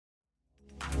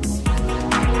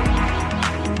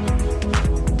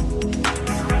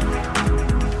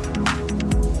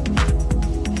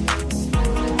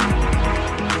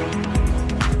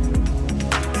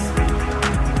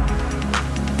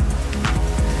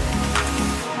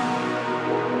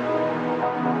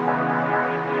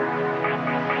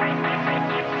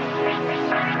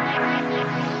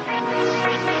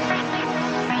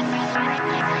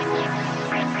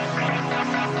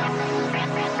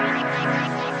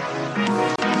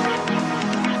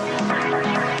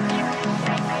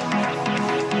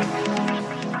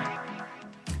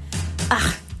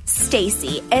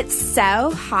Stacy, it's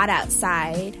so hot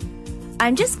outside.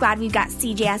 I'm just glad we've got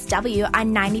CJSW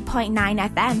on 90.9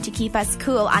 FM to keep us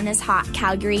cool on this hot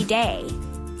Calgary day.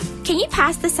 Can you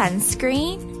pass the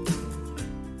sunscreen?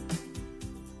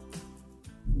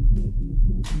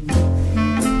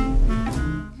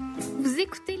 Vous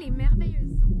écoutez les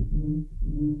merveilleuses ondes.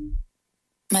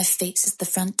 My face is the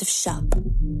front of shop.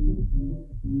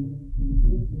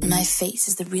 My face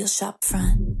is the real shop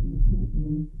front.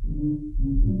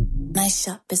 My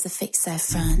shop is the fake side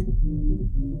front.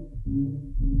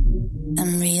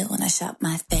 I'm real when I shop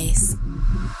my face.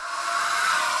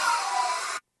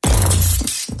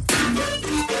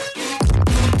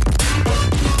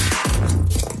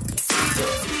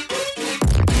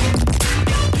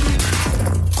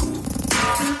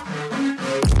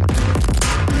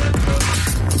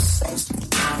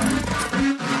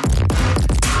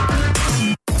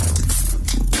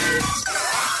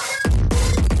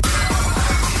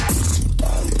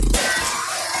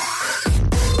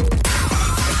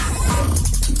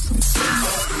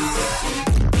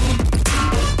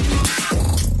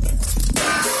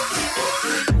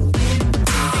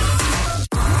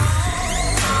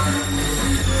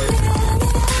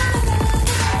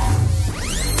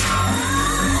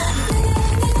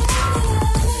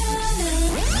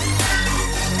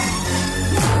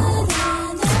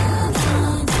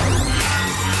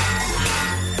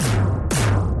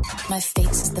 My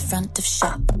face is the front of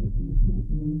shop.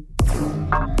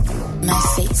 My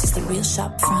face is the real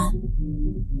shop front.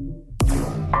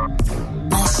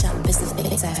 My shop is the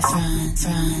fake side front.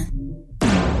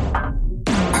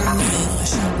 I'm real when I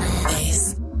shop my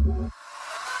face.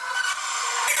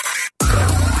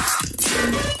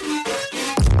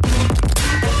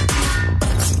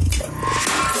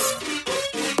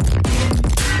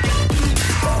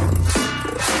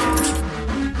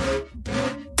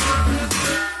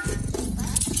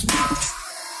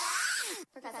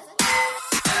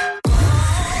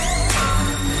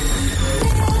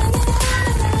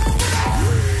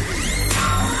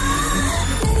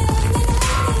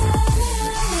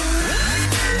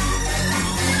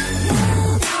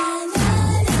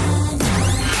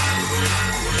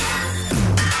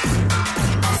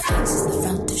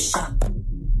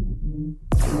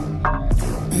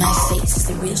 My face is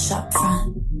the real shop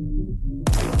front.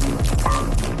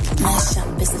 My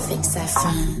shop is the fake side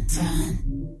front.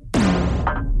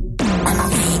 I'm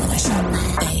real when I shop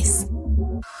my face.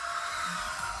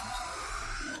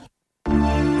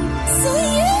 So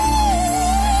you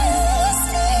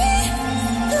see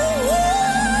the one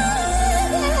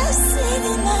I seen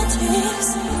in my dreams.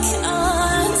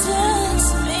 Content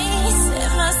me,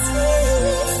 set my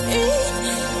spirit free.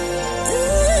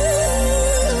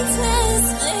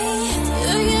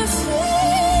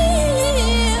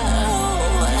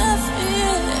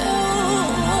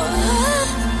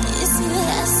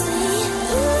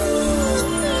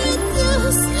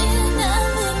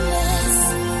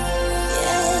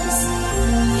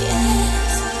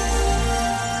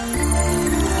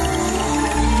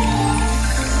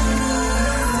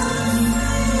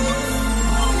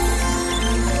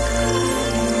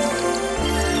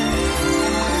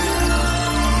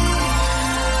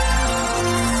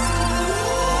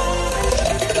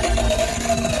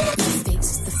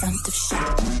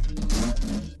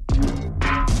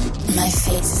 My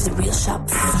face is the real shop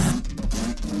front.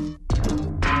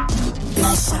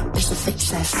 My shop is the fake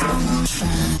side front.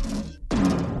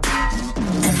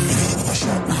 And I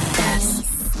shop my face.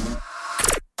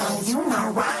 Oh, you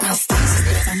know what? My face is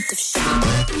the front of shop.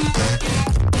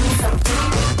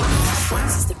 My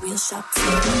face is the real shop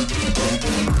front.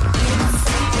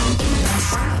 My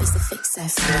shop is the fake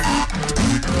side front.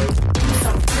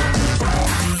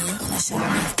 I'm real when I shop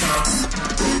my face.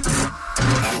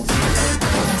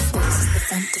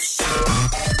 Front of shop. My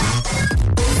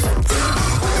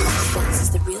face is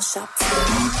the real shop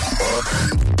front.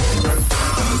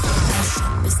 My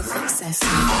shop is the fake side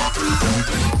front.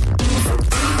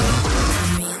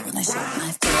 I'm real when I shop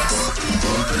my face.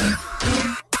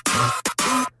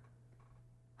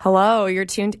 Hello, you're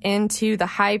tuned into the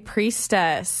High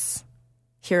Priestess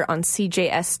here on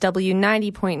CJSW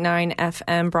 90.9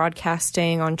 FM,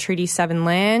 broadcasting on Treaty 7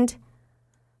 land.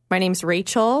 My name's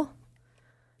Rachel.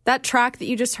 That track that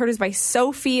you just heard is by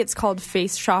Sophie. It's called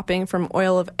Face Shopping from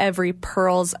Oil of Every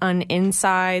Pearls on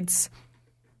Insides.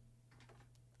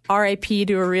 R.I.P.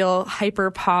 to a real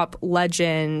hyperpop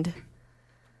legend.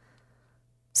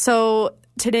 So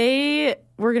today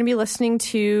we're going to be listening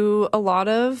to a lot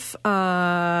of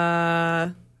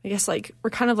I guess like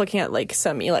we're kind of looking at like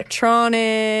some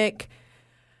electronic,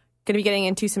 going to be getting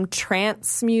into some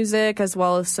trance music as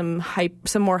well as some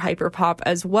more hyper pop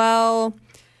as well,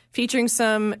 featuring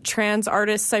some trans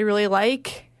artists I really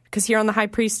like, because here on the High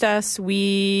Priestess,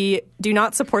 we do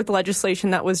not support the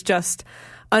legislation that was just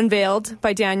unveiled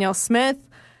by Danielle Smith.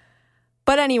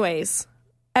 But anyways,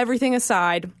 everything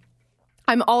aside,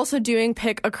 I'm also doing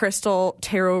Pick a Crystal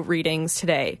tarot readings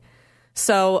today.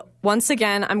 So once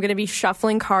again, I'm going to be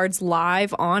shuffling cards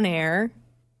live on air.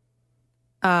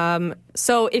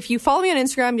 So if you follow me on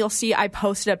Instagram, you'll see I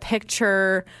posted a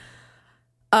picture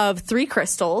of 3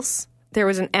 crystals. There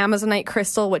was an Amazonite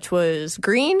crystal, which was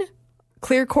green,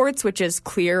 clear quartz, which is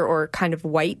clear or kind of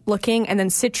white looking, and then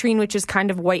citrine, which is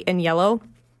kind of white and yellow.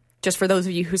 Just for those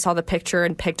of you who saw the picture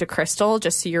and picked a crystal,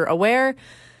 just so you're aware.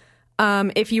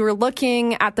 If you were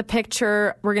looking at the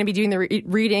picture, we're going to be doing the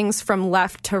readings from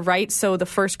left to right. So the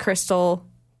first crystal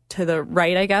to the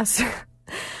right, I guess.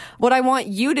 What I want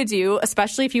you to do,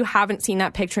 especially if you haven't seen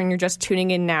that picture and you're just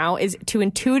tuning in now, is to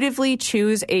intuitively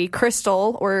choose a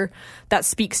crystal or that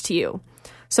speaks to you.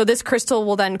 So this crystal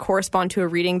will then correspond to a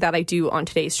reading that I do on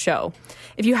today's show.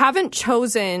 If you haven't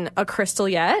chosen a crystal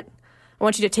yet, I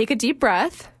want you to take a deep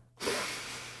breath,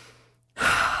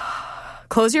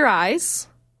 close your eyes,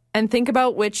 and think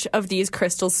about which of these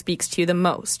crystals speaks to you the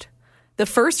most. The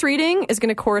first reading is going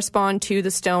to correspond to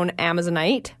the stone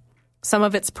Amazonite. Some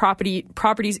of its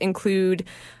properties include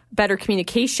better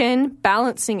communication,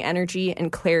 balancing energy,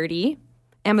 and clarity.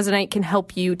 Amazonite can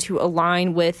help you to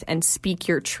align with and speak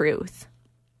your truth.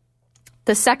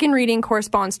 The second reading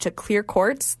corresponds to clear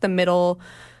quartz, the middle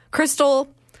crystal.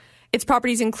 Its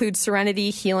properties include serenity,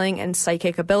 healing, and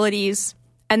psychic abilities.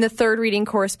 And the third reading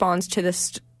corresponds to the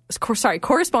stone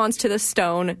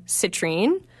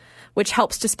citrine, which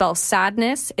helps dispel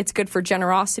sadness. It's good for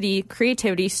generosity,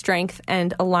 creativity, strength,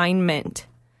 and alignment.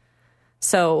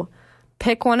 So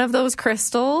pick one of those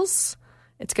crystals.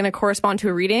 It's going to correspond to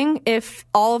a reading. If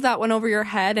all of that went over your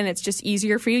head and it's just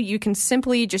easier for you, you can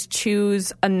simply just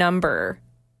choose a number,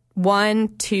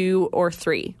 1, 2, or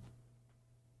 3.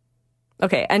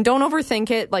 Okay, and don't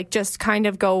overthink it. Like, just kind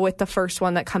of go with the first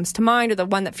one that comes to mind or the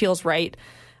one that feels right.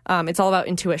 It's all about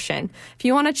intuition. If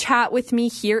you want to chat with me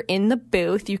here in the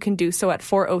booth, you can do so at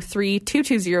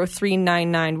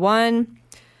 403-220-3991.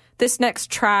 This next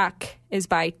track is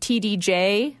by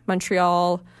TDJ,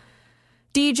 Montreal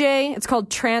DJ. It's called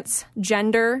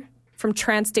Transgender from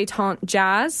Trans Détente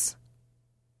Jazz.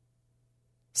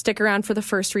 Stick around for the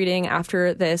first reading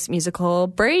after this musical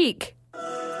break.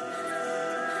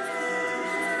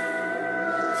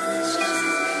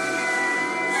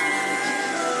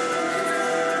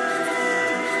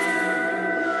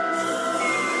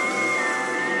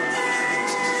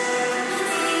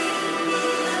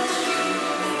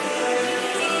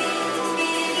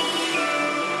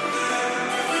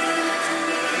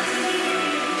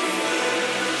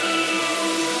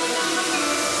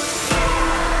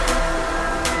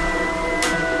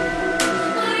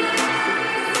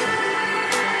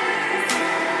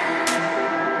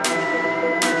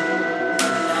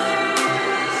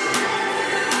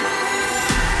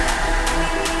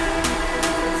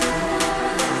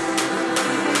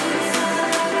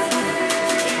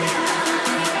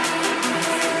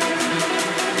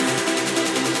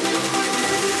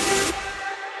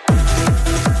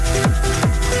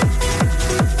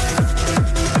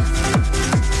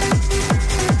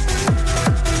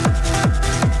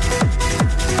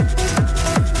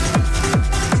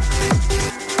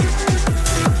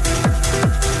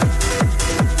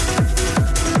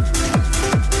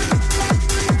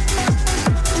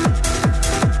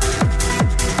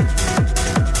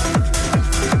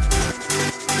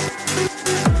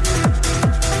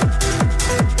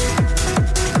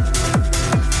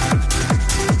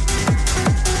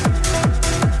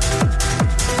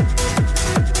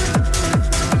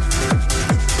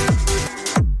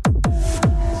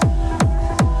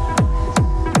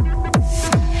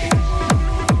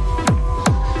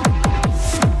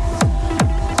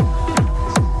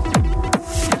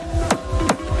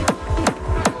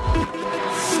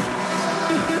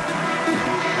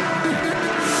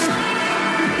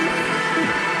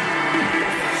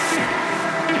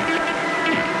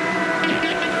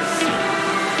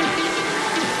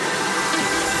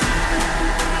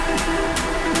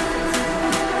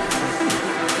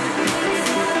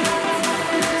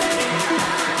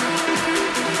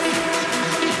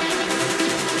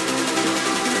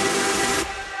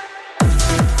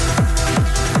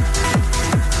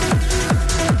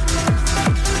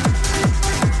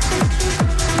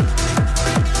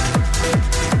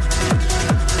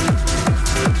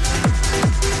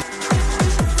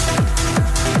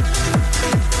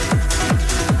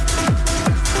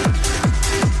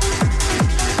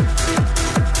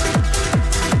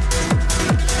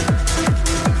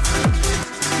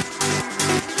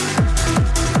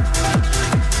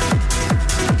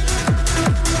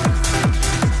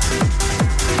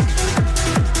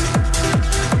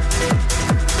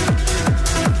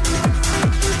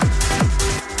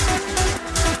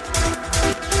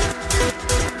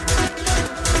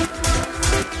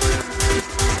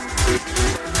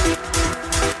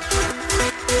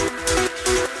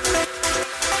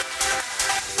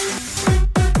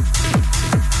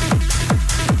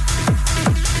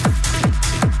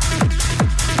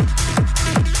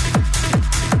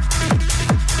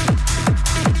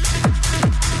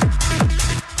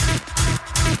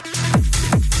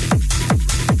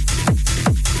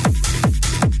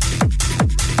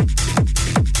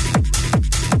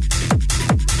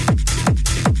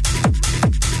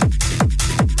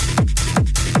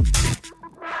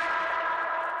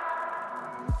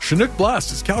 Chinook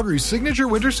Blast is Calgary's signature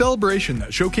winter celebration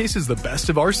that showcases the best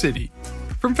of our city.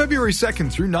 From February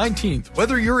 2nd through 19th,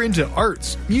 whether you're into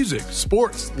arts, music,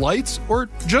 sports, lights, or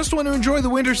just want to enjoy the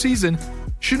winter season,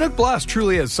 Chinook Blast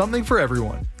truly has something for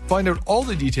everyone. Find out all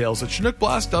the details at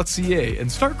chinookblast.ca and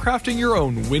start crafting your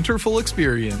own winterful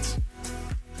experience.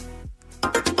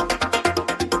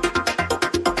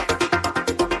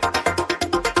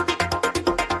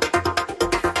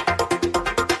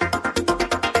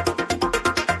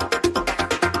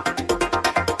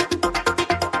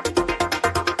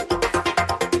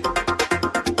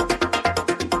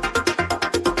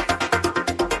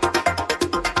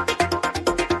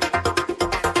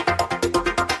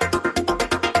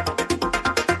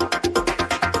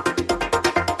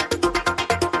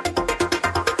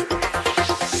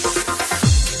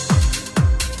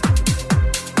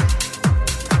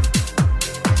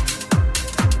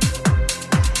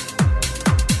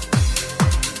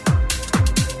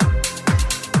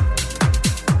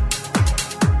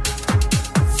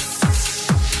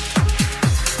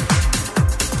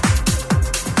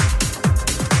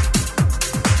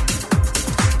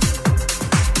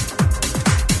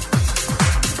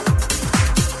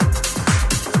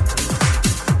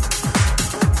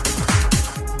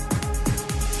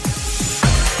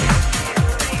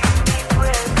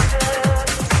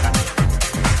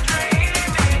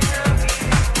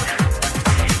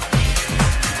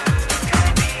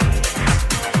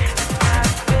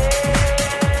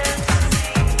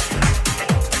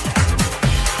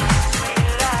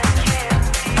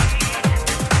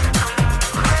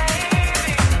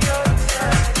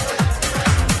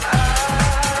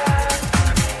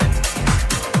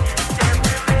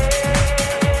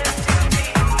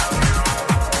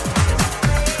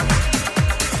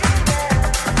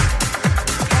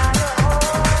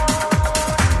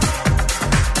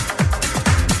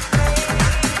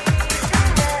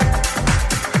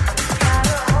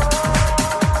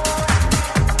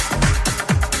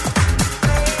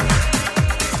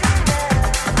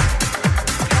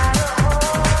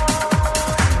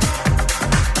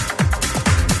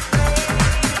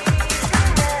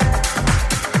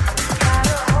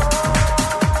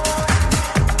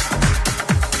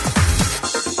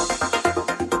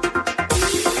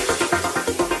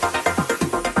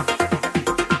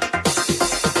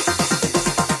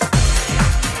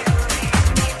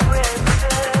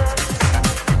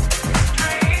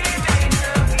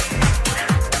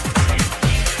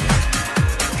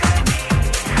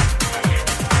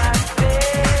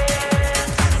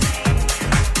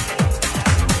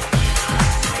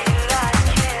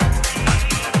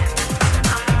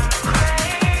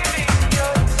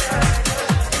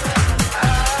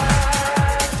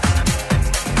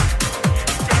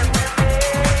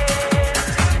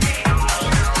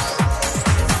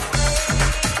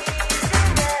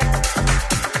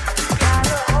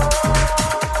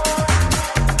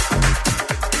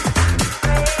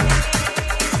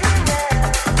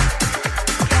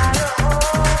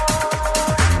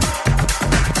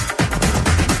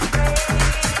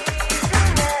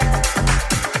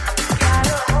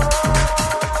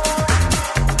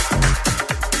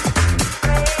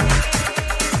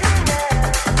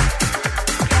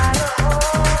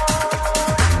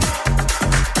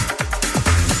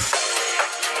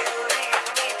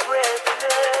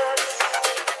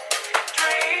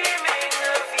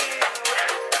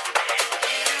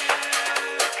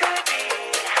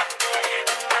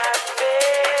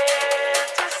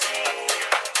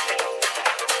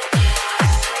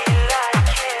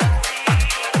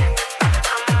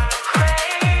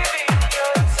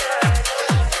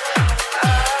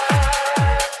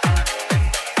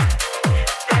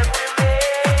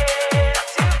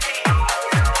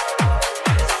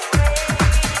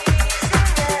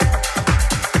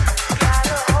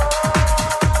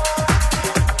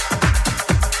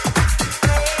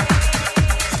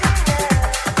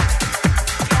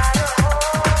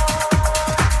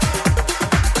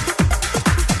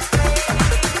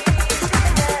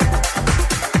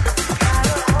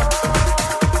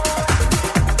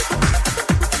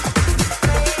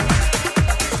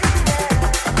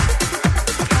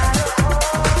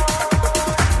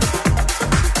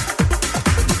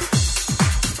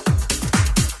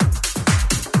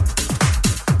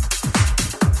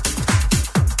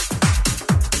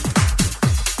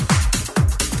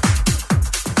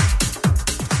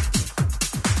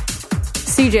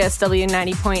 CJSW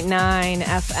 90.9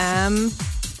 FM.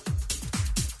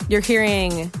 You're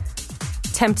hearing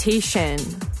Temptation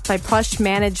by Plush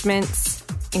Managements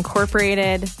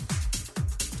Incorporated,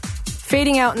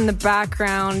 Fading out in the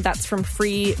background, that's from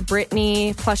Free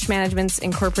Britney. Plush Management's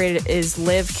Incorporated is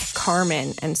Liv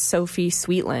Carmen and Sophie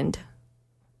Sweetland.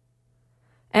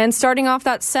 And starting off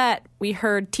that set, we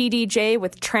heard TDJ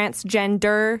with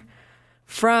Transgender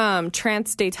from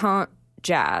Transdétente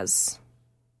Jazz.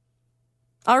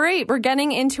 All right, we're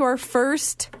getting into our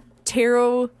first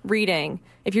tarot reading.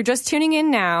 If you're just tuning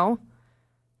in now,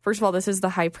 first of all, this is the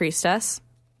High Priestess.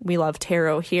 We love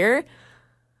tarot here.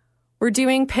 We're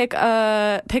doing pick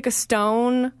a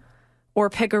stone or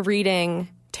pick a reading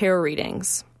tarot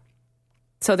readings.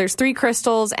 So there's 3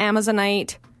 crystals: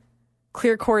 Amazonite,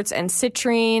 clear quartz, and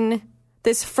citrine.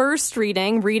 This first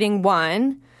reading, reading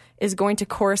 1, is going to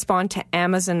correspond to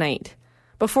Amazonite.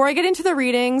 Before I get into the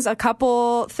readings, a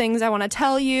couple things I want to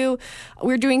tell you.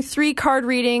 We're doing 3 card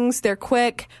readings. They're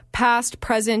quick. Past,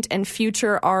 present, and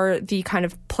future are the kind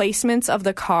of placements of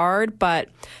the card, but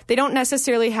they don't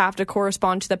necessarily have to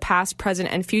correspond to the past, present,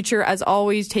 and future. As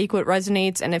always, take what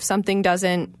resonates, and if something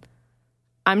doesn't,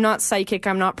 I'm not psychic.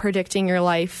 I'm not predicting your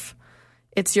life.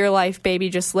 It's your life, baby.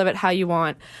 Just live it how you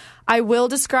want. I will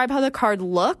describe how the card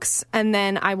looks, and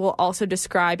then I will also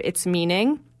describe its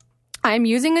meaning. I'm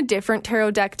using a different tarot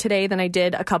deck today than I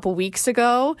did a couple weeks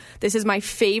ago. This is my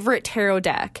favorite tarot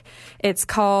deck. It's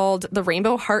called the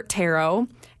Rainbow Heart Tarot.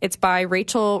 It's by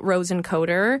Rachel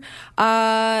Rosencoder.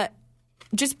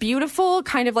 Just beautiful,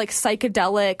 kind of like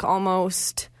psychedelic,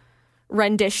 almost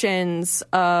renditions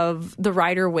of the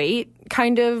Rider-Waite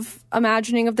kind of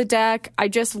imagining of the deck. I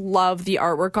just love the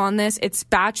artwork on this. It's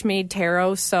batch-made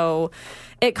tarot, so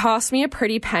it cost me a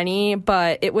pretty penny,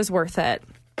 but it was worth it.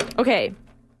 Okay.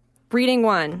 Reading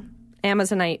 1,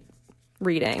 Amazonite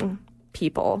reading,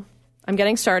 people. I'm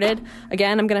getting started.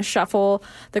 Again, I'm going to shuffle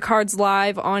the cards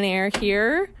live on air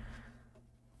here.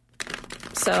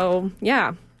 So,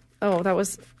 yeah. Oh,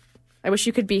 I wish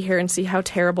you could be here and see how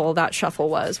terrible that shuffle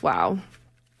was. Wow.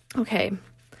 Okay.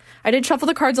 I did shuffle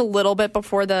the cards a little bit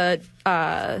before the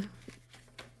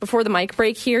mic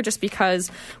break here, just because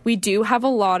we do have a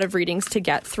lot of readings to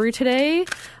get through today.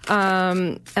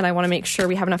 And I want to make sure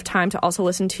we have enough time to also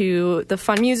listen to the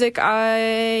fun music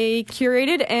I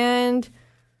curated, and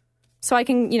so I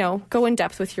can, go in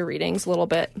depth with your readings a little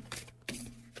bit.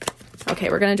 Okay,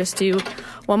 we're going to just do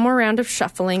one more round of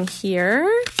shuffling here,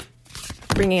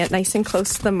 bringing it nice and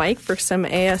close to the mic for some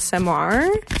ASMR.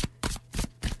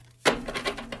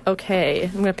 Okay,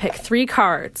 I'm going to pick 3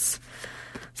 cards.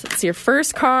 So it's your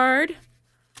first card,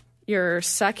 your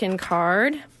second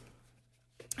card,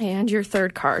 and your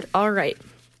third card. All right.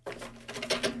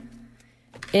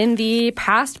 In the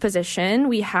past position,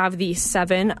 we have the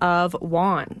 7 of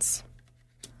Wands.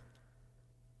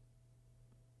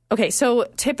 Okay, so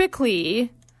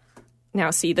typically, now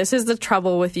see, this is the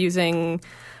trouble with using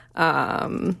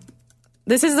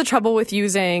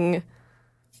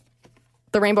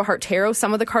the Rainbow Heart Tarot.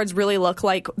 Some of the cards really look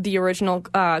like the original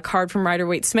card from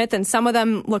Rider-Waite-Smith, and some of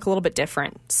them look a little bit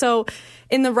different. So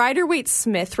in the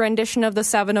Rider-Waite-Smith rendition of the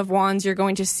 7 of Wands, you're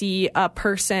going to see a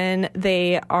person,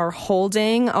 they are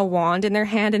holding a wand in their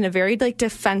hand in a very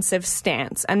defensive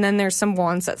stance. And then there's some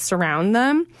wands that surround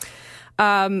them.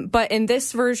 But in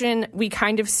this version, we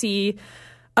kind of see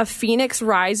a phoenix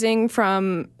rising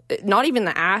from not even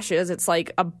the ashes. It's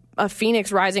like a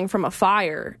phoenix rising from a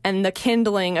fire, and the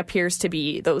kindling appears to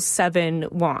be those 7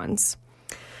 wands.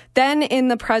 Then in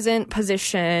the present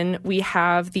position, we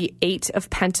have the 8 of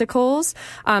Pentacles.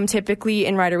 Typically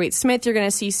in Rider-Waite-Smith, you're going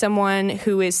to see someone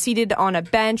who is seated on a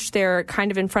bench. They're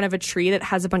kind of in front of a tree that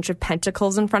has a bunch of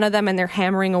pentacles in front of them, and they're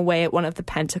hammering away at one of the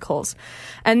pentacles.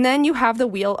 And then you have the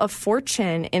Wheel of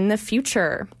Fortune in the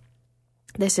future.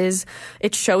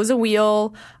 It shows a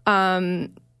wheel.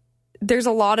 There's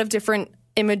a lot of different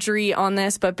imagery on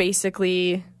this, but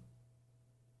basically,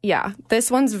 yeah,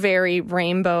 this one's very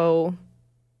rainbow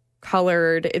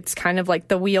colored. It's kind of like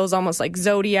the wheel's almost like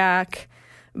zodiac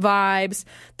vibes.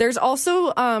 There's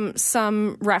also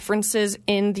some references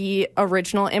in the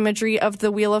original imagery of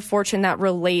the Wheel of Fortune that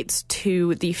relates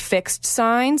to the fixed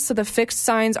signs. So the fixed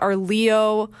signs are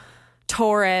Leo,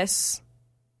 Taurus,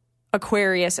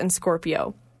 Aquarius, and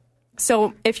Scorpio.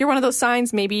 So if you're one of those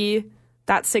signs, maybe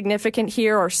that's significant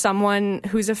here, or someone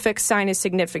who's a fixed sign is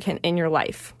significant in your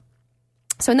life.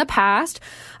 So in the past,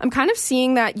 I'm kind of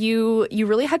seeing that you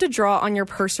really had to draw on your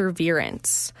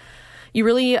perseverance. You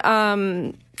really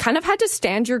kind of had to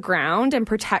stand your ground and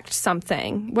protect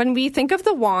something. When we think of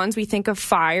the wands, we think of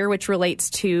fire, which relates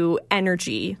to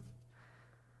energy.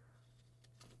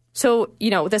 So,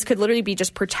 this could literally be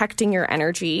just protecting your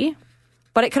energy,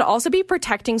 but it could also be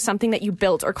protecting something that you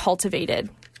built or cultivated.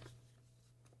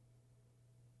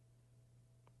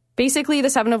 Basically, the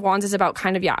Seven of Wands is about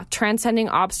kind of, transcending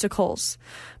obstacles,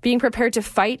 being prepared to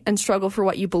fight and struggle for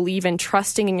what you believe in,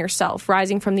 trusting in yourself,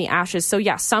 rising from the ashes. So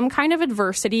some kind of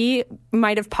adversity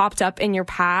might have popped up in your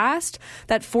past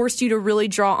that forced you to really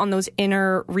draw on those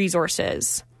inner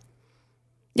resources.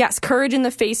 Yes, courage in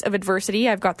the face of adversity.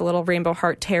 I've got the little Rainbow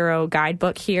Heart Tarot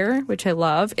guidebook here, which I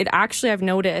love. I've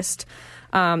noticed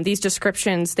these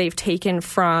descriptions they've taken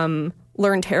from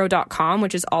learntarot.com,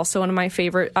 which is also one of my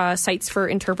favorite sites for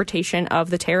interpretation of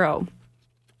the tarot.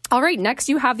 All right, next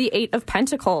you have the Eight of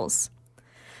Pentacles.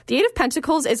 The Eight of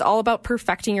Pentacles is all about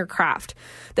perfecting your craft.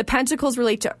 The Pentacles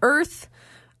relate to Earth.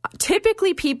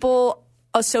 Typically, people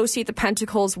associate the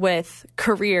Pentacles with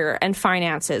career and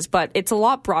finances, but it's a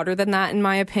lot broader than that, in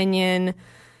my opinion.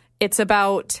 It's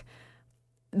about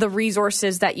the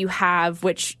resources that you have,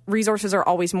 which resources are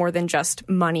always more than just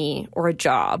money or a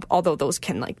job, although those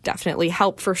can definitely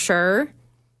help for sure.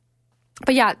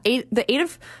 But the Eight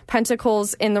of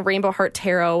Pentacles in the Rainbow Heart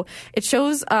Tarot, it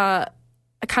shows, I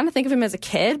kind of think of him as a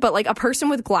kid, but a person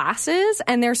with glasses,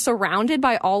 and they're surrounded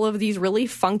by all of these really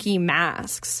funky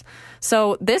masks.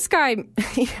 So this guy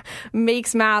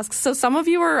makes masks. So some of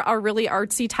you are really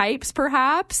artsy types,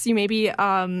 perhaps. You maybe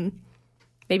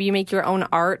you make your own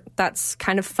art that's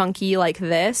kind of funky like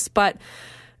this, but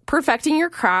perfecting your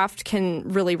craft can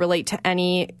really relate to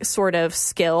any sort of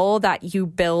skill that you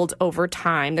build over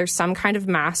time. There's some kind of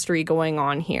mastery going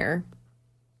on here.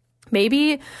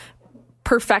 Maybe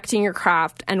perfecting your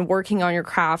craft and working on your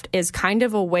craft is kind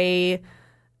of a way,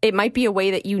 it might be a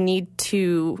way that you need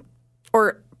to,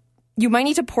 or you might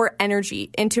need to pour energy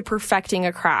into perfecting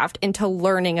a craft, into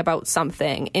learning about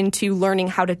something, into learning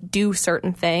how to do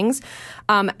certain things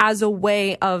as a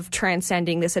way of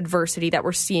transcending this adversity that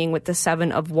we're seeing with the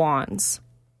Seven of Wands.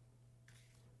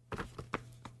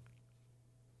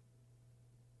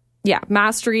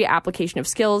 Mastery, application of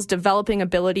skills, developing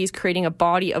abilities, creating a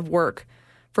body of work,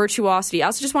 virtuosity. I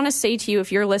also just want to say to you,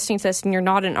 if you're listening to this and you're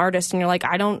not an artist and you're like,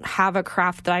 I don't have a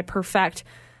craft that I perfect,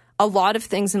 a lot of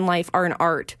things in life are an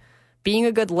art. Being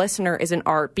a good listener is an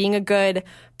art. Being a good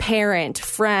parent,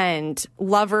 friend,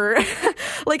 lover,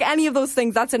 any of those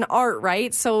things, that's an art,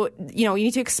 right? So, you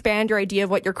need to expand your idea of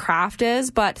what your craft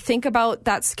is, but think about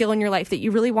that skill in your life that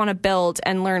you really want to build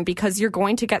and learn, because you're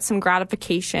going to get some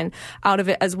gratification out of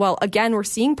it as well. Again, we're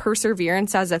seeing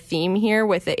perseverance as a theme here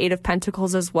with the Eight of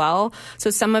Pentacles as well. So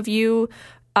some of you,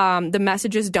 the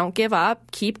message is don't give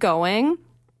up, keep going.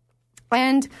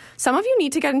 And some of you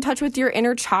need to get in touch with your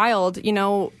inner child.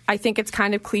 I think it's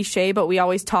kind of cliche, but we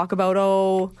always talk about,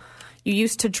 you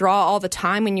used to draw all the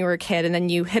time when you were a kid, and then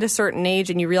you hit a certain age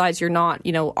and you realize you're not,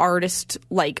 artist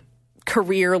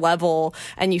career level,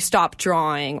 and you stop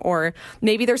drawing. Or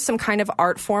maybe there's some kind of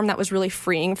art form that was really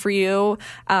freeing for you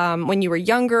when you were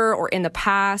younger or in the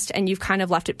past, and you've kind of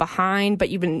left it behind, but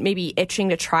you've been maybe itching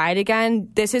to try it again.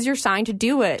 This is your sign to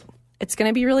do it. It's going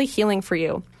to be really healing for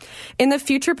you. In the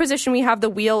future position, we have the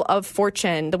Wheel of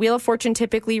Fortune. The Wheel of Fortune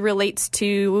typically relates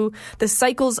to the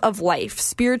cycles of life,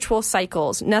 spiritual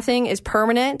cycles. Nothing is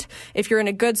permanent. If you're in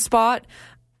a good spot,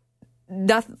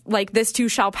 this too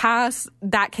shall pass.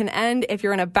 That can end. If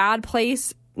you're in a bad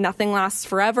place, nothing lasts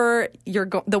forever.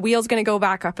 The wheel's going to go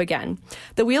back up again.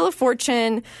 The Wheel of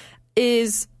Fortune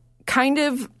is kind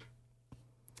of...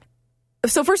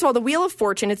 So first of all, the Wheel of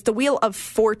Fortune, it's the Wheel of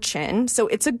Fortune, so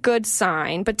it's a good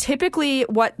sign. But typically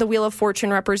what the Wheel of Fortune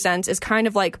represents is kind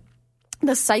of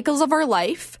the cycles of our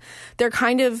life. They're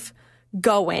kind of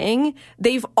going.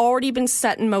 They've already been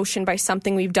set in motion by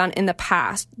something we've done in the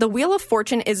past. The Wheel of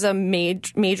Fortune is a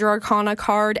major arcana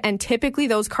card, and typically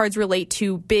those cards relate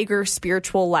to bigger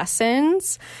spiritual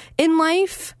lessons in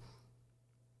life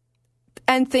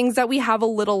and things that we have a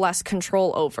little less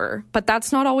control over. But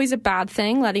that's not always a bad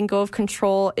thing. Letting go of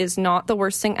control is not the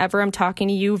worst thing ever. I'm talking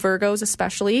to you, Virgos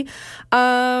especially.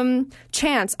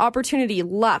 Chance, opportunity,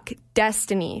 luck,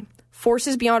 destiny,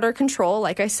 forces beyond our control,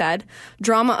 like I said,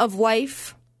 drama of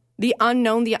life, the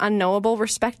unknown, the unknowable,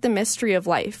 respect the mystery of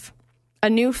life, a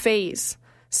new phase,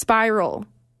 spiral,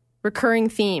 recurring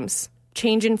themes,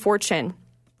 change in fortune.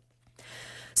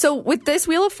 So with this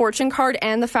Wheel of Fortune card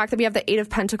and the fact that we have the Eight of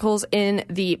Pentacles in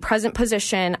the present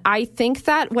position, I think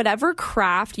that whatever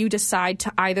craft you decide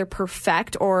to either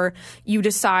perfect, or you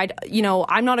decide,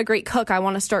 I'm not a great cook, I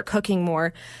want to start cooking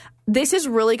more, this is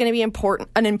really going to be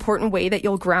an important way that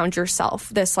you'll ground yourself.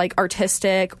 This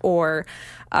artistic or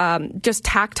just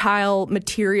tactile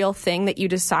material thing that you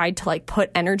decide to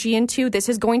put energy into, this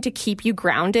is going to keep you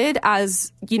grounded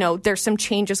as, there's some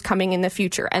changes coming in the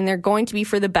future, and they're going to be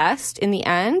for the best in the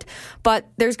end, but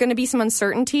there's going to be some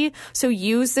uncertainty. So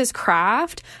use this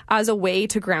craft as a way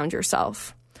to ground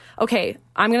yourself. Okay,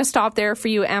 I'm going to stop there for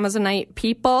you Amazonite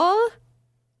people.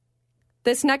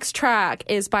 This next track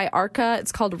is by Arca.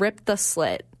 It's called Rip the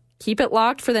Slit. Keep it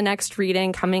locked for the next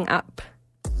reading coming up.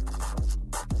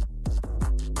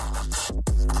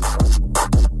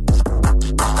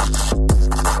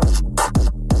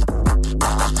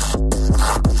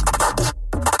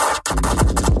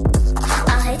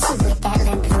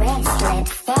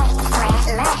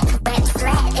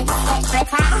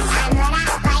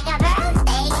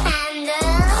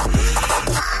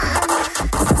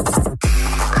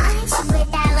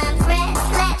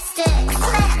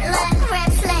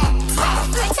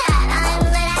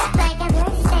 Like a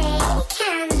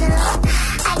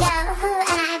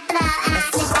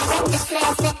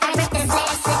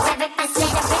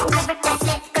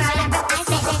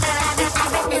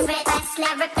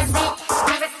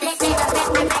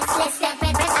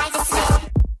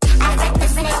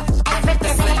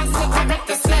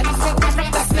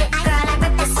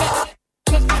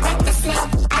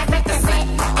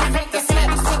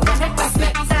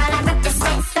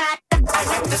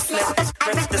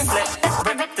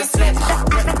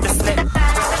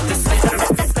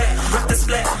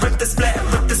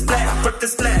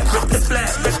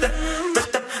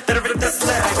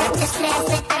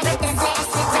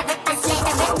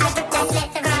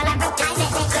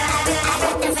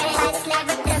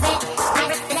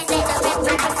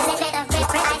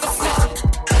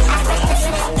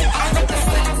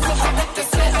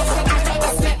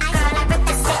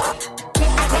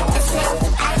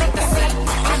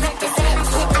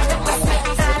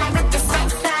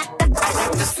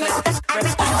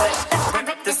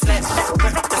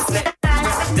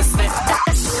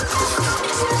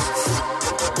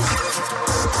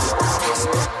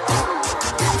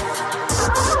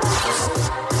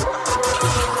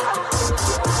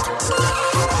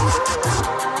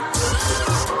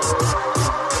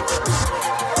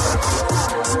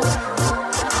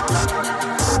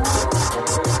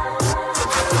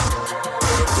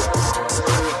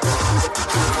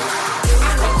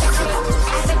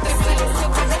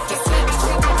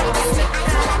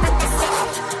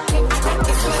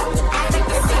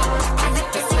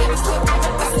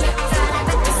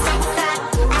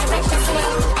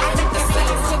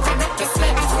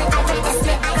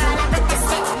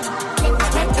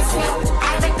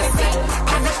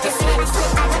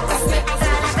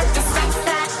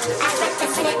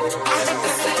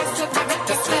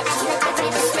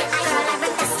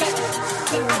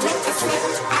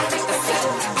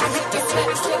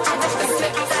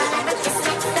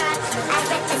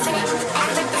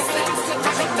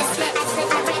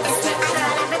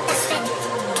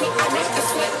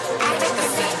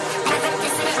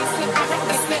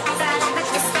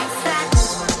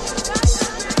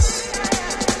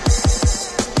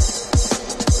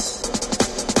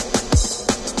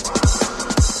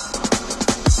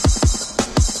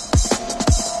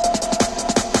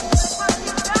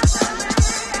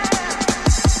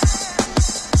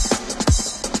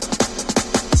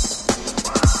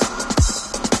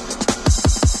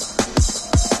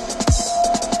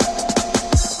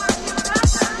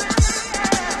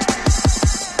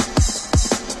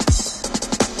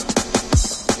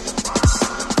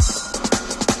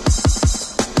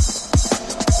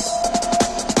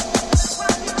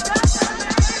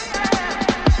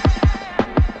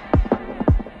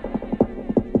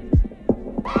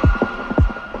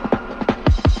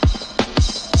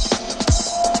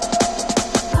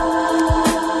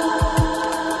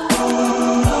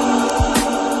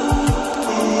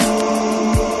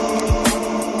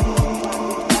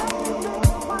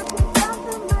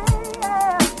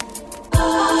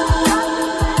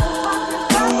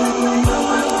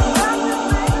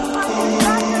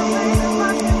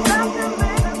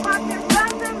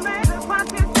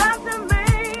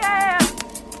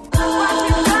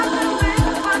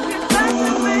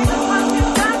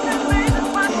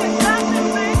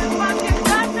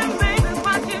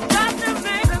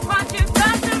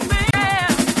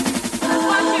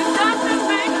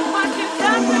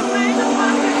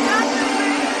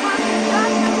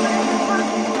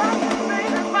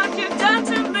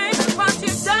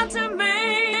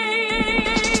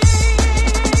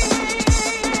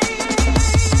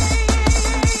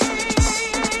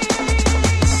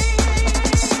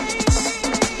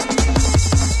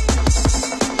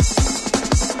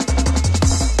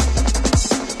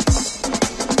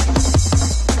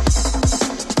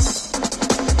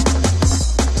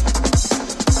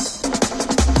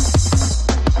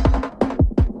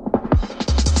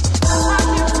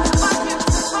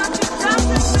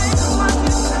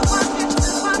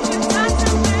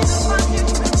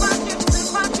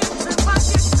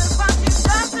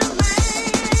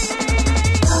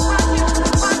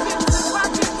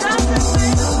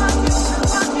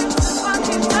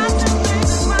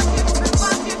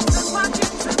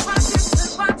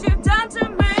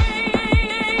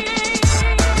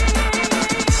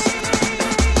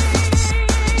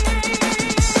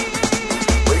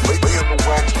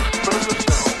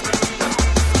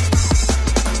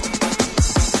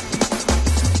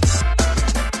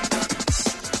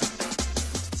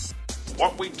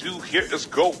we do here is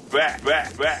go back.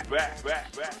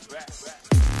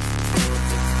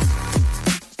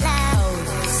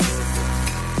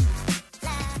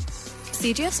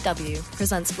 CGSW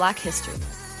presents Black History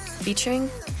Month, featuring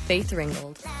Faith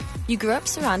Ringgold. You grew up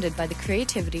surrounded by the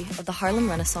creativity of the Harlem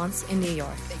Renaissance in New York.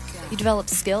 You developed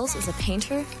skills as a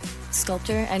painter,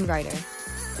 sculptor, and writer,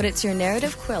 but it's your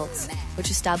narrative quilts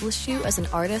which established you as an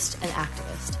artist and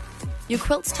activist. Your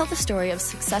quilts tell the story of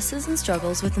successes and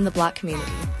struggles within the Black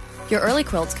community. Your early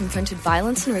quilts confronted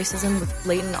violence and racism with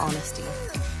blatant honesty.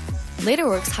 Later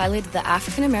works highlighted the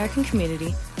African American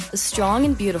community as strong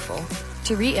and beautiful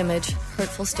to re-image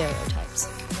hurtful stereotypes.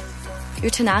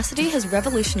 Your tenacity has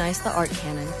revolutionized the art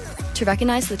canon to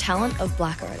recognize the talent of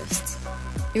Black artists.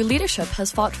 Your leadership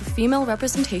has fought for female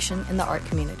representation in the art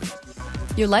community.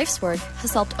 Your life's work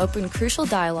has helped open crucial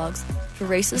dialogues for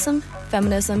racism,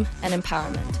 feminism, and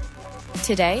empowerment.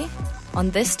 Today,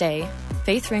 on this day,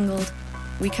 Faith Ringgold,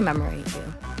 we commemorate you.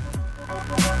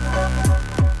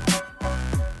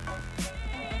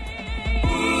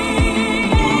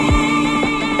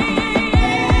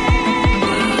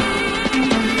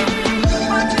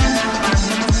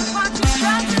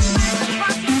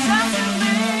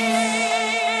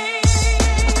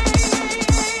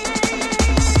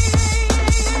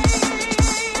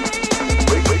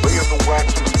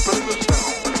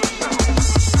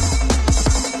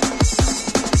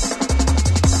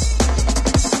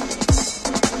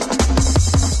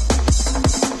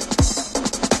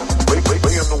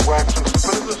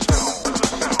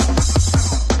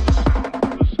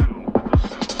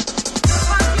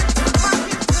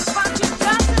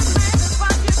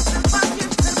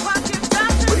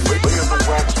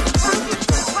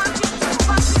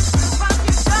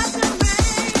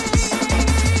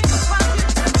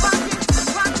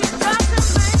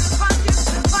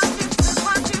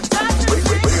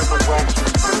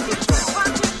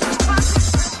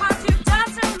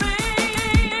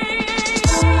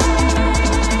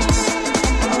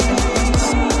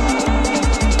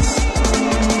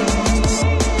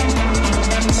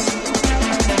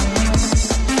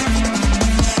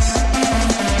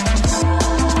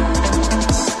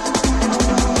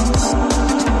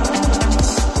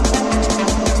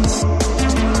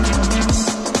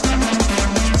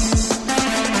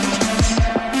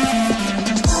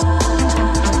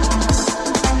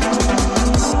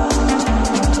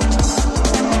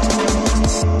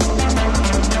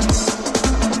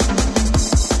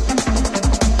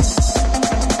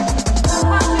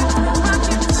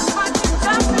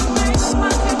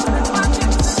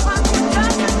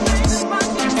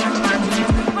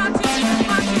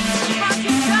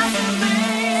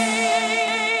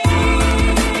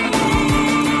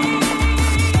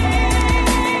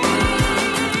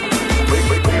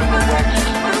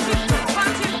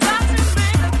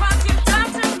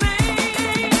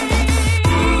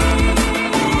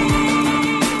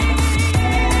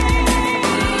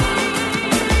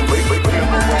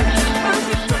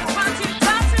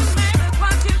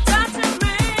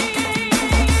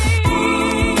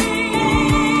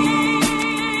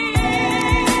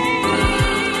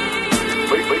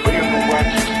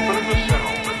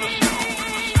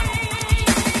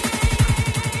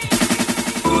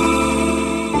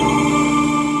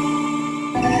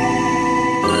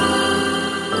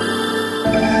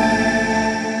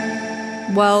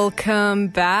 Welcome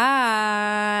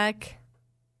back.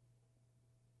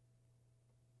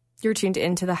 You're tuned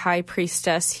into the High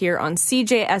Priestess here on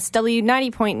CJSW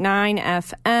 90.9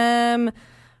 FM.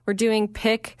 We're doing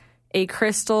Pick a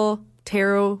Crystal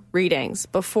Tarot readings.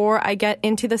 Before I get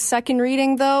into the second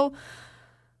reading, though,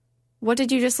 what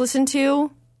did you just listen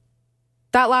to?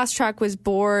 That last track was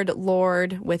Bored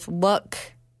Lord with Look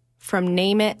from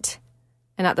Name It.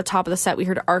 And at the top of the set, we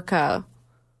heard Arca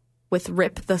with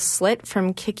Rip the Slit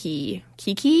from Kiki.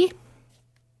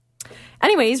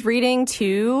 Anyways, reading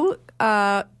to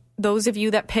those of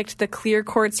you that picked the Clear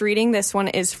Quartz reading. This one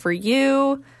is for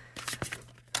you.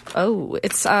 Oh,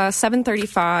 it's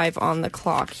 7:35 on the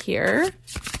clock here.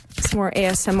 Some more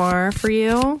ASMR for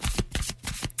you.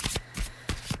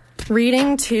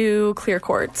 Reading to Clear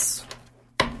Quartz.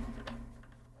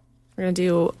 We're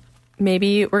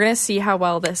going to see how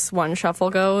well this one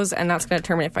shuffle goes, and that's going to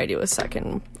determine if I do a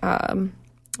second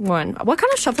one. What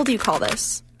kind of shuffle do you call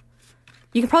this?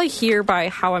 You can probably hear by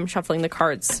how I'm shuffling the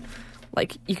cards.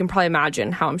 Like, you can probably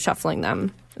imagine how I'm shuffling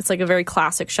them. It's like a very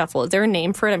classic shuffle. Is there a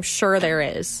name for it? I'm sure there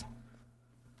is.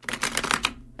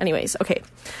 Anyways, okay.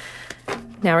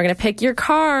 Now we're going to pick your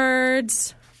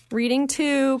cards. Reading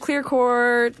 2, Clear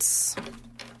Quartz.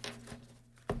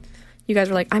 You guys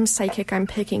are like, I'm psychic, I'm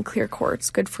picking Clear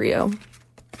Quartz. Good for you.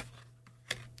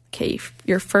 Okay,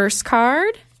 your first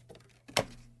card,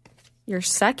 your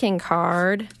second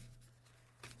card,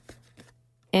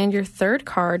 and your third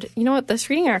card. You know what? This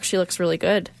reading actually looks really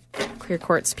good. Clear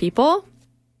quartz people.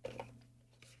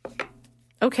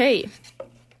 Okay.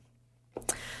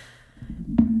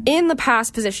 In the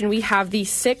past position, we have the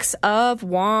Six of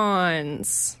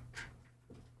Wands.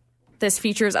 This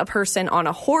features a person on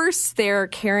a horse. They're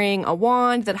carrying a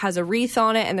wand that has a wreath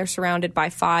on it, and they're surrounded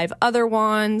by 5 other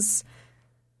wands.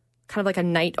 Kind of like a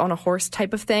knight on a horse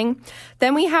type of thing.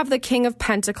 Then we have the King of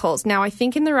Pentacles. Now, I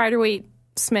think in the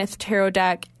Rider-Waite-Smith tarot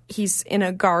deck, he's in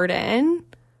a garden.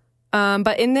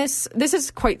 But in this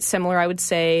is quite similar, I would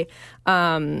say.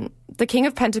 The King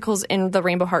of Pentacles in the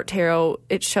Rainbow Heart Tarot,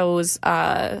 it shows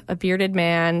a bearded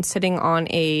man sitting on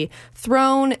a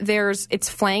throne. It's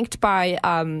flanked by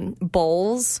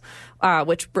bulls,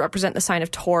 which represent the sign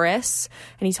of Taurus,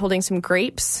 and he's holding some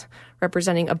grapes,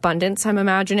 representing abundance, I'm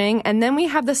imagining. And then we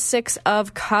have the Six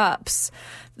of Cups.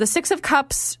 The Six of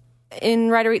Cups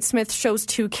in Rider-Waite-Smith shows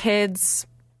 2 kids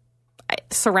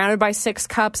surrounded by 6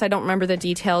 cups. I don't remember the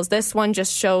details. This one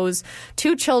just shows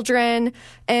 2 children,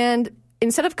 and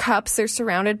instead of cups, they're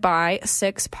surrounded by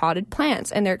 6 potted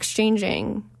plants, and they're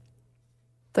exchanging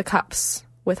the cups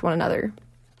with one another.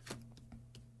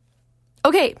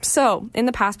 Okay, so in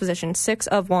the past position, 6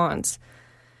 of Wands.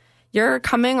 You're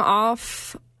coming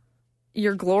off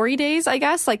your glory days, I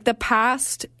guess. Like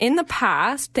in the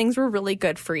past, things were really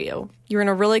good for you. You were in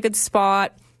a really good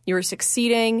spot. You were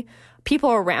succeeding. People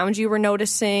around you were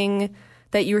noticing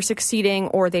that you were succeeding,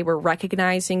 or they were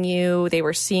recognizing you. They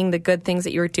were seeing the good things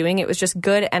that you were doing. It was just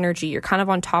good energy. You're kind of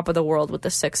on top of the world with the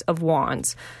 6 of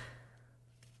Wands.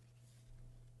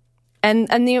 And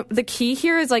the key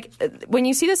here is, like, when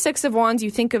you see the 6 of Wands, you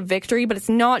think of victory, but it's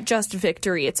not just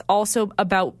victory. It's also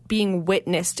about being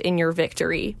witnessed in your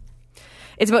victory.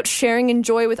 It's about sharing in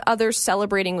joy with others,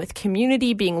 celebrating with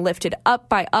community, being lifted up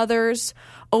by others,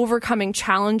 overcoming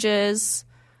challenges,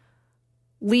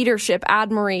 leadership,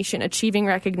 admiration, achieving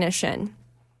recognition.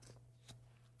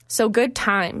 So good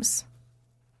times.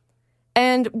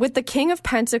 And with the King of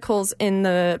Pentacles in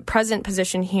the present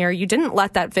position here, you didn't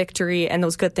let that victory and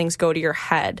those good things go to your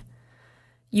head.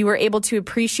 You were able to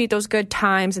appreciate those good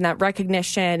times and that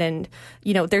recognition. And,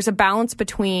 there's a balance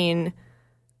between,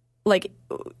 like,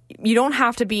 you don't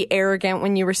have to be arrogant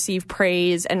when you receive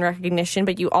praise and recognition,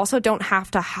 but you also don't have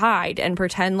to hide and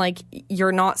pretend like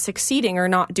you're not succeeding or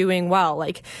not doing well.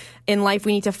 Like, in life,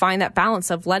 we need to find that balance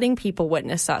of letting people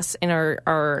witness us in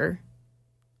our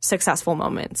successful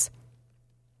moments.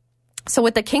 So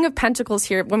with the King of Pentacles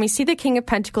here, when we see the King of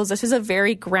Pentacles, this is a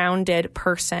very grounded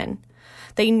person.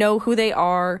 They know who they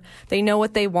are. They know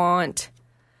what they want.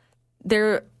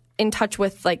 They're in touch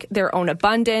with, like, their own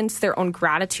abundance, their own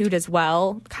gratitude as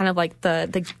well, kind of like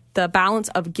the balance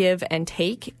of give and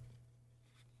take.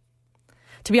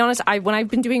 To be honest, when I've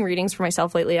been doing readings for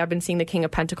myself lately, I've been seeing the King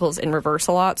of Pentacles in reverse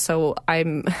a lot. So I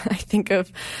think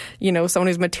of, someone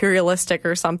who's materialistic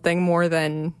or something more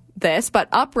than this, but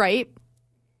upright,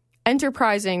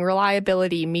 enterprising,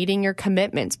 reliability, meeting your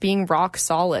commitments, being rock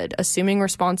solid, assuming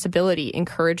responsibility,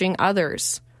 encouraging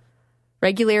others.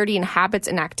 Regularity in habits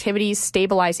and activities,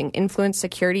 stabilizing influence,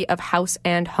 security of house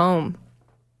and home.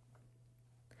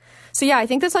 So yeah, I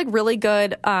think this really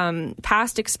good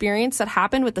past experience that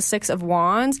happened with the 6 of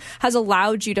Wands has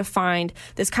allowed you to find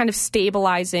this kind of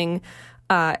stabilizing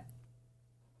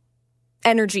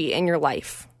energy in your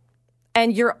life.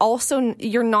 And you're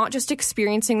not just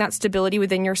experiencing that stability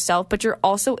within yourself, but you're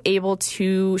also able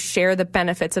to share the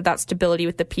benefits of that stability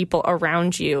with the people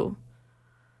around you.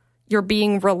 You're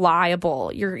being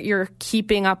reliable. You're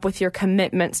keeping up with your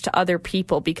commitments to other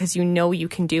people because you know you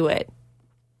can do it.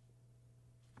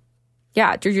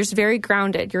 Yeah, you're just very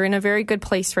grounded. You're in a very good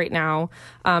place right now.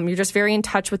 You're just very in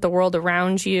touch with the world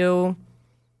around you.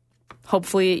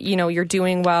 Hopefully, you're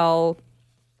doing well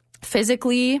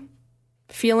physically,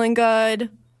 feeling good,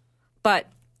 but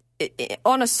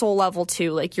on a soul level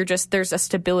too. Like, there's a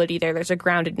stability there. There's a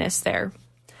groundedness there.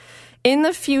 In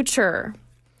the future,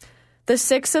 the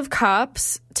 6 of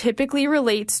Cups typically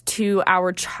relates to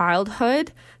our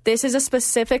childhood. This is a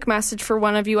specific message for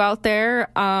one of you out there,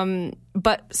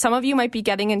 but some of you might be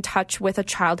getting in touch with a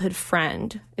childhood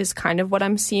friend is kind of what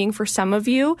I'm seeing for some of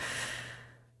you.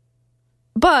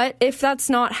 But if that's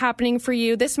not happening for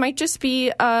you, this might just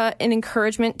be an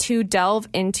encouragement to delve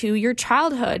into your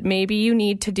childhood. Maybe you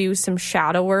need to do some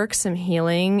shadow work, some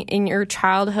healing in your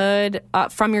childhood.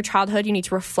 From your childhood, you need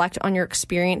to reflect on your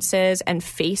experiences and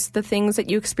face the things that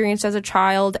you experienced as a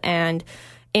child and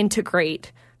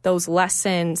integrate those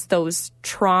lessons, those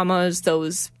traumas,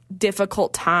 those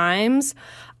difficult times.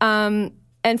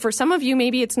 And for some of you,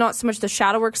 maybe it's not so much the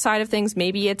shadow work side of things.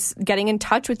 Maybe it's getting in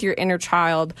touch with your inner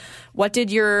child. What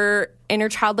did your inner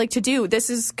child like to do? This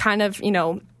is kind of,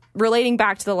 relating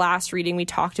back to the last reading, we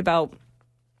talked about,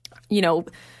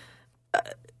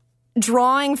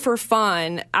 drawing for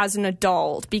fun as an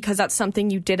adult because that's something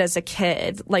you did as a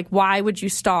kid. Like, why would you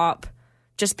stop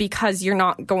just because you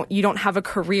don't have a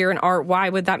career in art? Why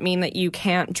would that mean that you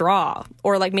can't draw?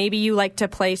 Or like maybe you like to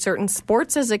play certain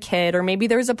sports as a kid, or maybe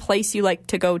there's a place you like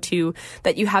to go to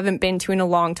that you haven't been to in a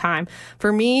long time.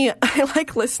 For me, I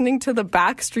like listening to the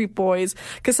Backstreet Boys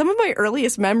because some of my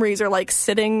earliest memories are like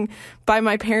sitting by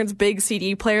my parents' big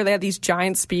CD player. They had these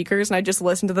giant speakers and I just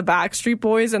listened to the Backstreet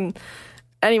Boys. And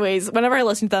anyways, whenever I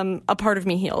listen to them, a part of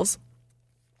me heals.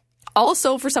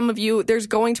 Also, for some of you, there's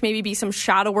going to maybe be some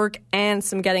shadow work and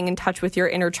some getting in touch with your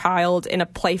inner child in a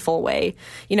playful way.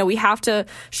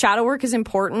 Shadow work is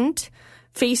important.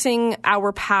 Facing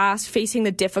our past, facing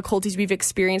the difficulties we've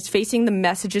experienced, facing the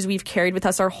messages we've carried with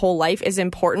us our whole life is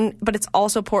important, but it's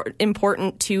also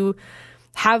important to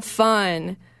have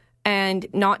fun and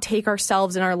not take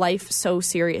ourselves and our life so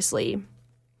seriously.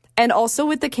 And also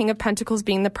with the King of Pentacles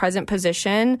being the present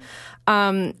position,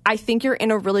 I think you're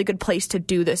in a really good place to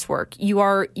do this work.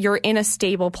 You're in a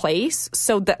stable place,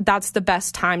 so that's the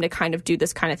best time to kind of do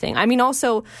this kind of thing. I mean,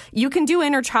 also, you can do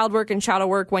inner child work and shadow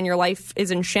work when your life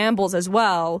is in shambles as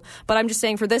well. But I'm just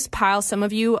saying for this pile, some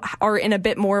of you are in a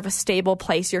bit more of a stable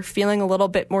place. You're feeling a little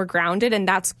bit more grounded, and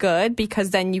that's good because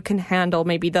then you can handle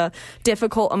maybe the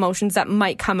difficult emotions that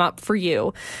might come up for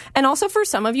you. And also for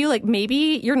some of you, like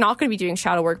maybe you're not going to be doing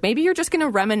shadow work. Maybe you're just going to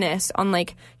reminisce on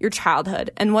like your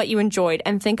childhood and what you enjoyed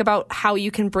and think about how you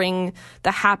can bring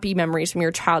the happy memories from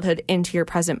your childhood into your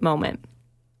present moment.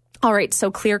 All right,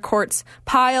 so clear quartz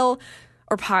clear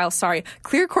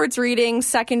quartz reading,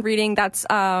 second reading, that's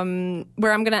where I'm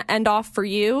going to end off for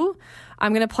you.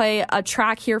 I'm going to play a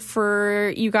track here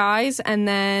for you guys, and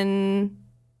then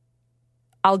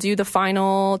I'll do the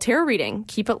final tarot reading.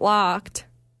 Keep it locked.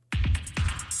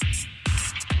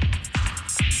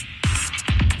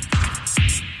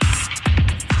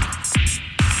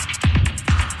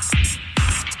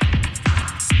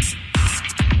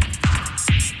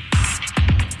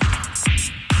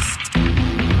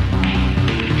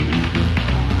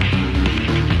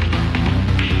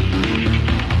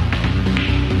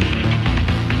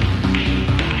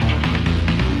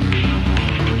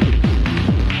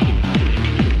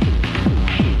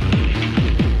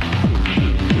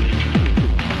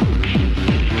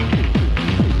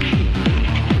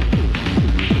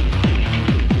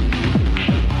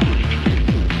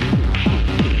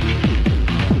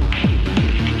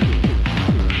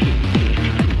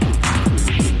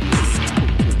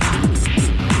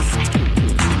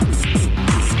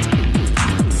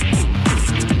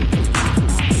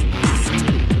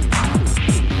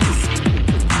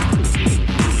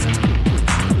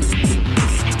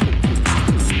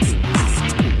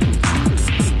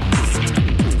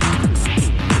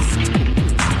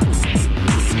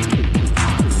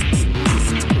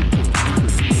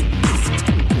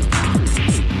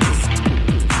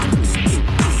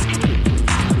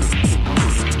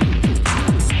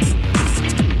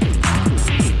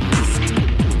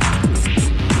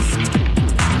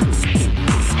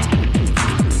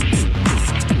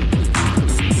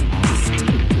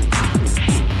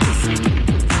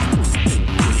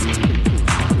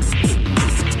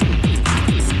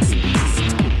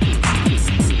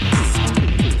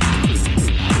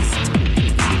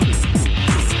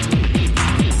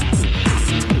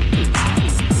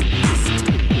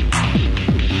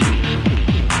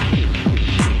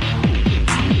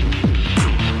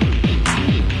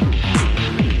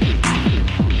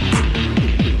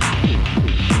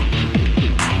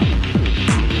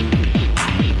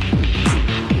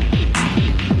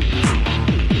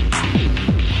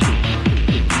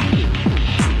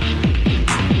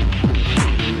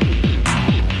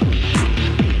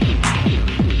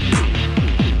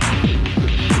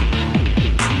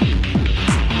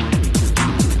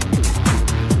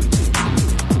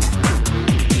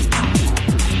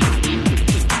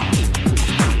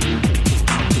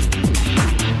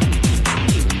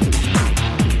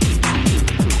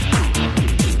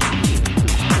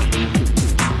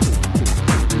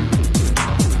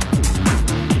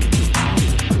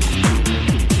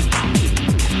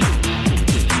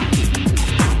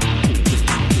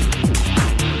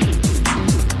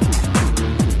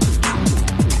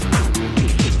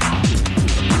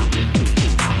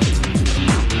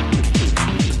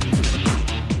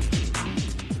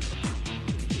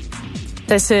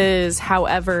 This is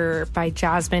However by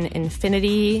Jasmine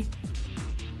Infinity.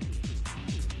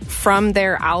 from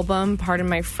their album, pardon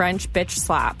my French, Bitch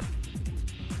Slap.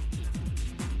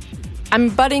 I'm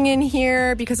butting in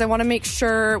here because I want to make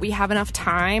sure we have enough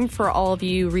time for all of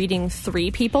you reading 3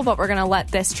 people, but we're going to let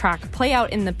this track play out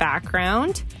in the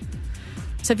background.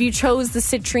 So if you chose the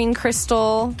citrine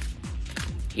crystal,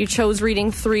 you chose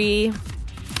reading 3,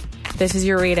 this is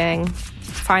your reading.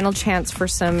 Final chance for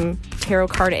some tarot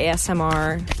card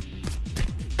ASMR.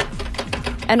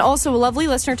 And also, a lovely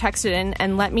listener texted in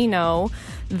and let me know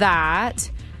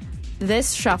that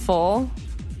this shuffle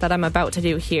that I'm about to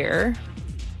do here,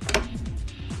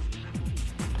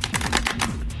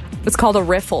 it's called a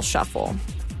riffle shuffle.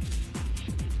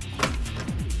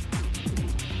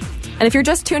 And if you're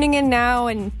just tuning in now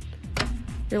and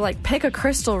you're like, pick a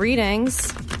crystal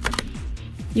readings,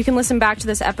 you can listen back to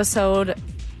this episode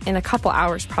in a couple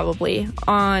hours probably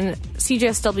on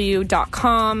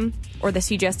cjsw.com or the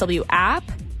CJSW app.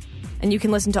 And you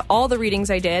can listen to all the readings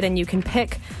I did and you can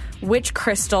pick which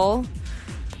crystal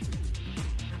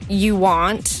you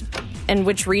want and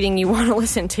which reading you want to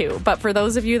listen to. But for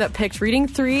those of you that picked reading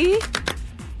 3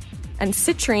 and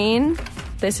citrine,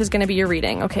 this is going to be your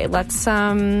reading. Okay, let's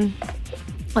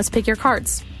pick your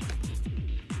cards.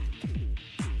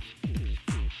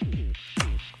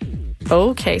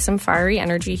 Okay, some fiery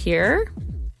energy here.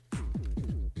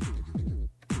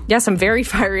 Yeah, some very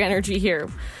fiery energy here.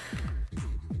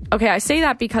 Okay, I say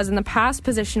that because in the past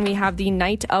position we have the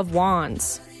Knight of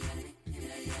Wands.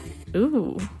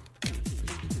 Ooh.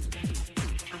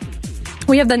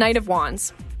 We have the Knight of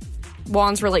Wands.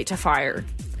 Wands relate to fire.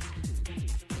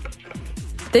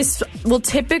 This will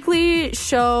typically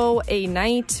show a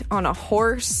knight on a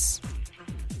horse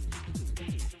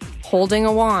holding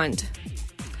a wand.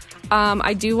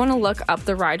 I do want to look up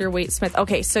the Rider-Waite-Smith.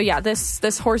 Okay, so yeah,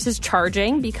 this horse is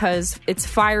charging because it's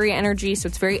fiery energy, so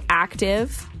it's very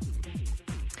active.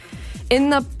 In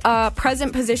the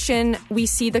present position, we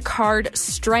see the card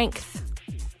Strength,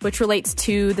 which relates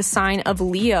to the sign of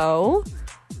Leo.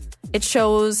 It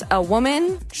shows a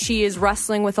woman. She is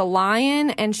wrestling with a lion,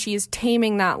 and she is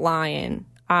taming that lion,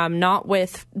 not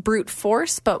with brute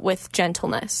force, but with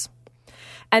gentleness.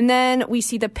 And then we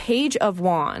see the Page of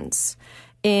Wands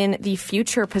in the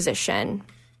future position.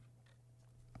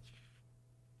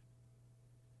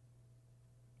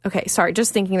 Okay, sorry,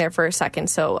 just thinking there for a second.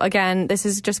 So again, this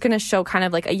is just going to show kind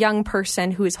of like a young person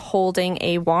who is holding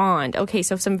a wand. Okay,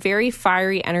 so some very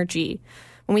fiery energy.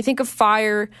 When we think of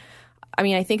fire, I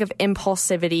mean, I think of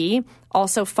impulsivity.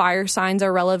 Also, fire signs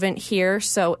are relevant here.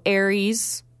 So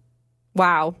Aries,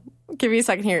 wow, give me a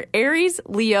second here. Aries,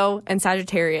 Leo, and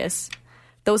Sagittarius.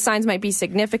 Those signs might be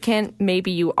significant.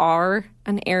 Maybe you are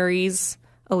an Aries,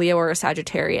 a Leo, or a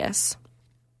Sagittarius.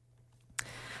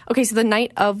 Okay, so the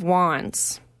Knight of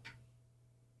Wands.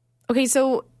 Okay,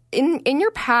 so in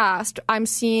your past, I'm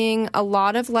seeing a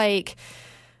lot of like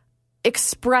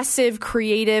expressive,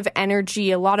 creative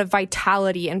energy, a lot of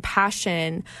vitality and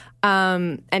passion.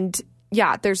 And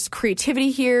yeah, there's creativity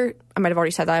here. I might have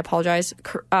already said that. I apologize.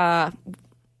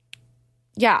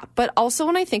 Yeah, but also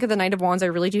when I think of the Knight of Wands, I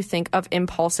really do think of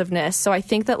impulsiveness. So I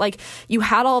think that like you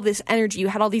had all this energy, you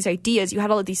had all these ideas, you had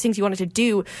all of these things you wanted to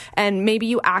do, and maybe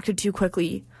you acted too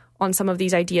quickly on some of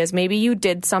these ideas. Maybe you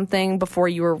did something before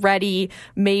you were ready.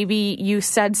 Maybe you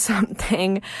said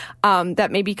something that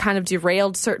maybe kind of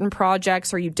derailed certain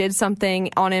projects, or you did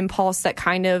something on impulse that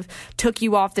kind of took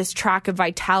you off this track of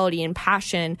vitality and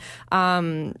passion.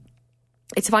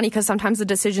 It's funny because sometimes the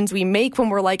decisions we make when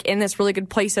we're like in this really good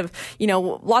place of, you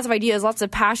know, lots of ideas, lots of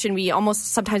passion, we almost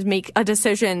sometimes make a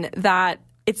decision that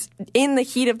it's in the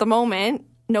heat of the moment,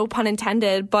 no pun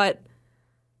intended, but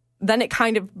then it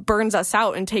kind of burns us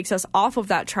out and takes us off of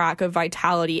that track of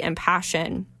vitality and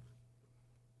passion.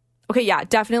 Okay, yeah,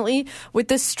 definitely. With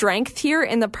the Strength here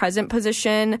in the present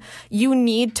position, you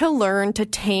need to learn to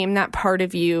tame that part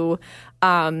of you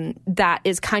that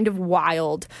is kind of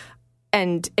wild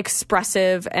and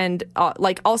expressive, and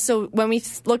like also when we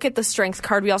look at the Strength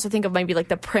card, we also think of maybe like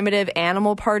the primitive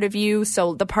animal part of you.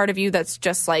 So the part of you that's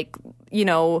just like, you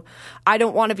know, I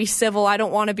don't want to be civil, I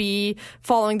don't want to be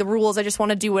following the rules, I just want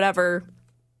to do whatever.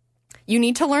 You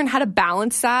need to learn how to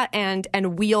balance that and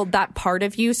wield that part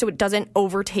of you so it doesn't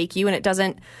overtake you and it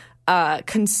doesn't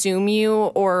consume you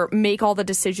or make all the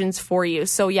decisions for you.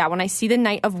 So yeah, when I see the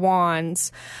Knight of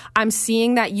Wands, I'm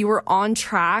seeing that you are on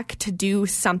track to do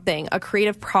something, a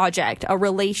creative project, a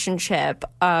relationship,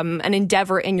 an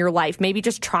endeavor in your life, maybe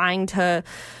just trying to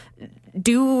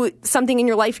do something in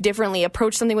your life differently,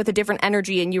 approach something with a different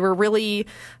energy, and you were really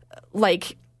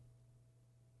like,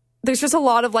 there's just a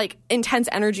lot of like intense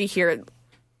energy here.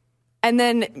 and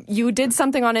then you did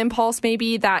something on impulse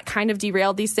maybe that kind of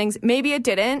derailed these things. Maybe it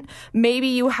didn't. Maybe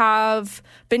you have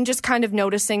been just kind of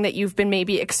noticing that you've been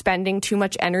maybe expending too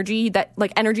much energy,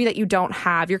 that you don't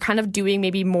have. You're kind of doing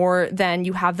maybe more than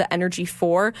you have the energy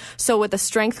for. So with the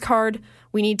strength card,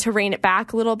 we need to rein it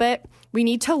back a little bit. We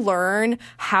need to learn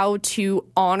how to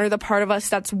honor the part of us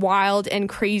that's wild and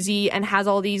crazy and has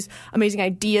all these amazing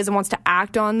ideas and wants to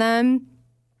act on them.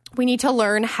 We need to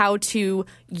learn how to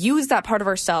use that part of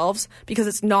ourselves, because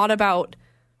it's not about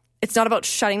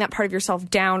shutting that part of yourself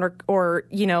down or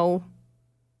you know,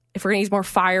 if we're going to use more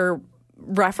fire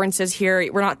references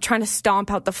here, we're not trying to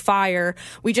stomp out the fire.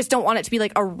 We just don't want it to be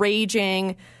like a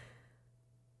raging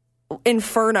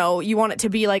inferno. You want it to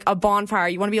be like a bonfire.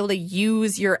 You want to be able to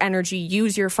use your energy,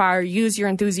 use your fire, use your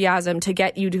enthusiasm to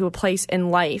get you to a place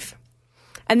in life.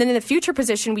 And then in the future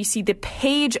position, we see the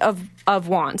Page of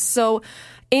Wands. So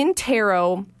in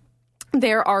tarot,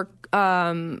 there are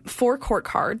 4 court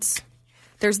cards.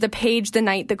 There's the Page, the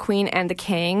Knight, the Queen, and the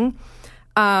King.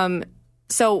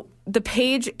 So the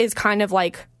Page is kind of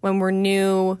like when we're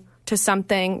new to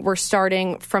something, we're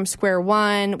starting from square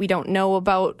one. We don't know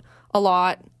about a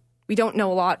lot. We don't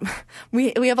know a lot.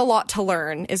 We have a lot to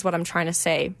learn is what I'm trying to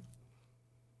say.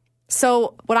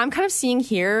 So what I'm kind of seeing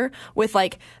here with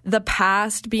like the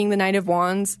past being the Knight of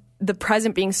Wands, the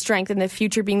present being Strength, and the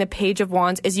future being the Page of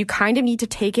Wands is you kind of need to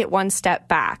take it one step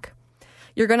back.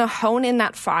 You're going to hone in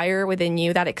that fire within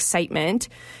you, that excitement,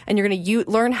 and you're going to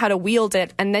learn how to wield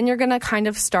it, and then you're going to kind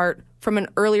of start from an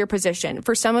earlier position.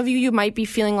 For some of you, you might be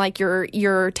feeling like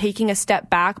you're taking a step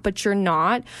back, but you're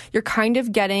not. You're kind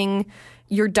of getting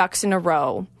your ducks in a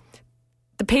row.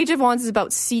 The Page of Wands is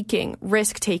about seeking,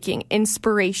 risk-taking,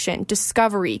 inspiration,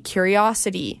 discovery,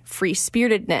 curiosity,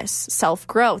 free-spiritedness,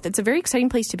 self-growth. It's a very exciting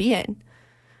place to be in.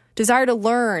 Desire to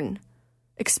learn,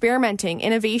 experimenting,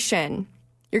 innovation.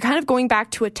 You're kind of going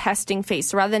back to a testing phase.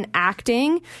 So rather than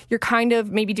acting, you're kind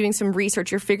of maybe doing some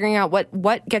research. You're figuring out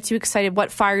what gets you excited,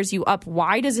 what fires you up,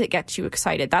 why does it get you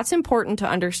excited? That's important to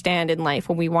understand in life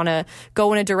when we want to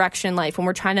go in a direction in life, when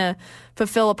we're trying to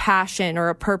fulfill a passion or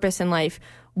a purpose in life.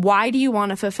 Why do you want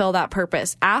to fulfill that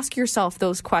purpose? Ask yourself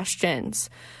those questions.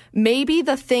 Maybe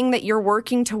the thing that you're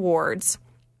working towards,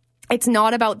 it's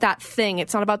not about that thing.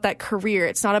 It's not about that career.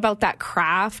 It's not about that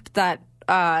craft, that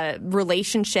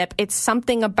relationship. It's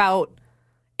something about,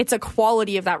 it's a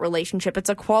quality of that relationship. It's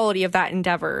a quality of that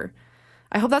endeavor.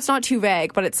 I hope that's not too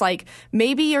vague, but it's like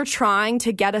maybe you're trying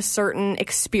to get a certain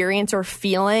experience or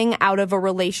feeling out of a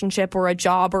relationship or a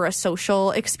job or a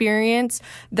social experience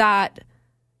that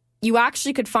you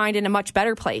actually could find in a much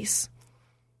better place,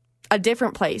 a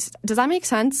different place. Does that make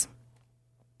sense?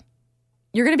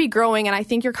 You're going to be growing, and I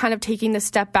think you're kind of taking this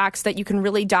step back so that you can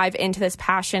really dive into this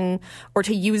passion or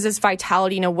to use this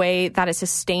vitality in a way that is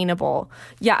sustainable.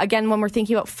 Yeah, again, when we're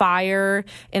thinking about fire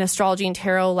in astrology and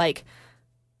tarot, like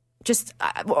just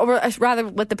rather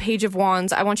with the Page of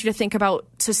Wands, I want you to think about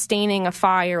sustaining a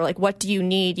fire. Like, what do you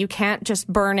need? You can't just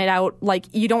burn it out. Like,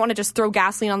 you don't want to just throw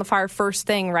gasoline on the fire first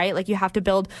thing, right? Like, you have to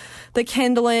build the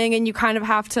kindling, and you kind of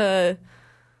have to,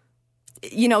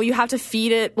 you know, you have to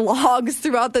feed it logs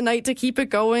throughout the night to keep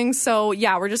it going. So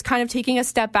yeah, we're just kind of taking a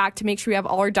step back to make sure we have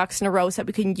all our ducks in a row so that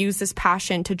we can use this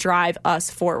passion to drive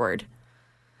us forward.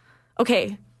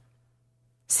 Okay,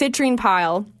 citrine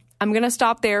pile, I'm going to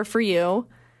stop there for you.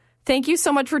 Thank you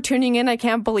so much for tuning in. I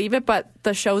can't believe it, but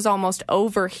the show's almost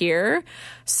over here.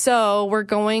 So I'm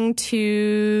going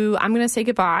to say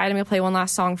goodbye. I'm going to play one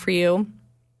last song for you.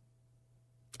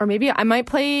 Or maybe I might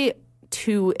play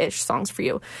 2-ish songs for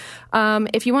you.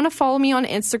 If you want to follow me on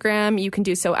Instagram, you can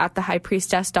do so at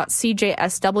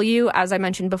thehighpriestess.cjsw. As I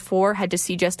mentioned before, head to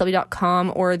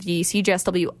cjsw.com or the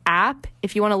CJSW app.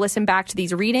 If you want to listen back to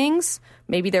these readings,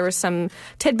 maybe there was some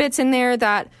tidbits in there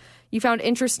that you found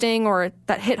interesting or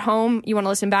that hit home you want to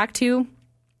listen back to,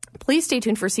 please stay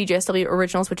tuned for CJSW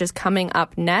Originals, which is coming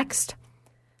up next.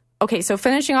 Okay, so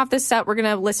finishing off this set, we're going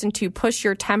to listen to Push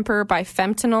Your Temper by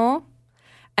Fentanyl.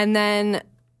 And then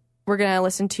we're going to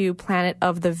listen to Planet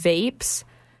of the Vapes.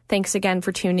 Thanks again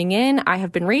for tuning in. I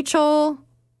have been Rachel.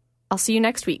 I'll see you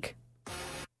next week.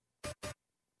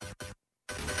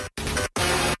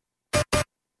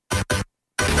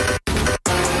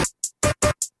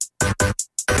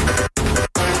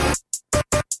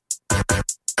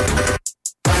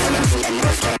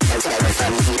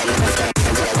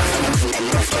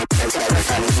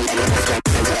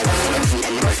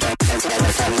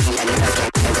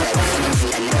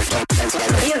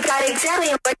 You got exactly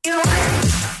what you want. I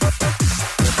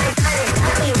got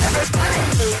exactly what I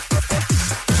wanted.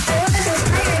 I wasn't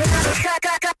tired enough to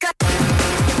cut.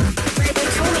 But you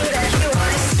told me that you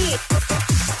want to see.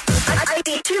 I'd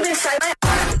be too beside my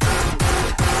heart.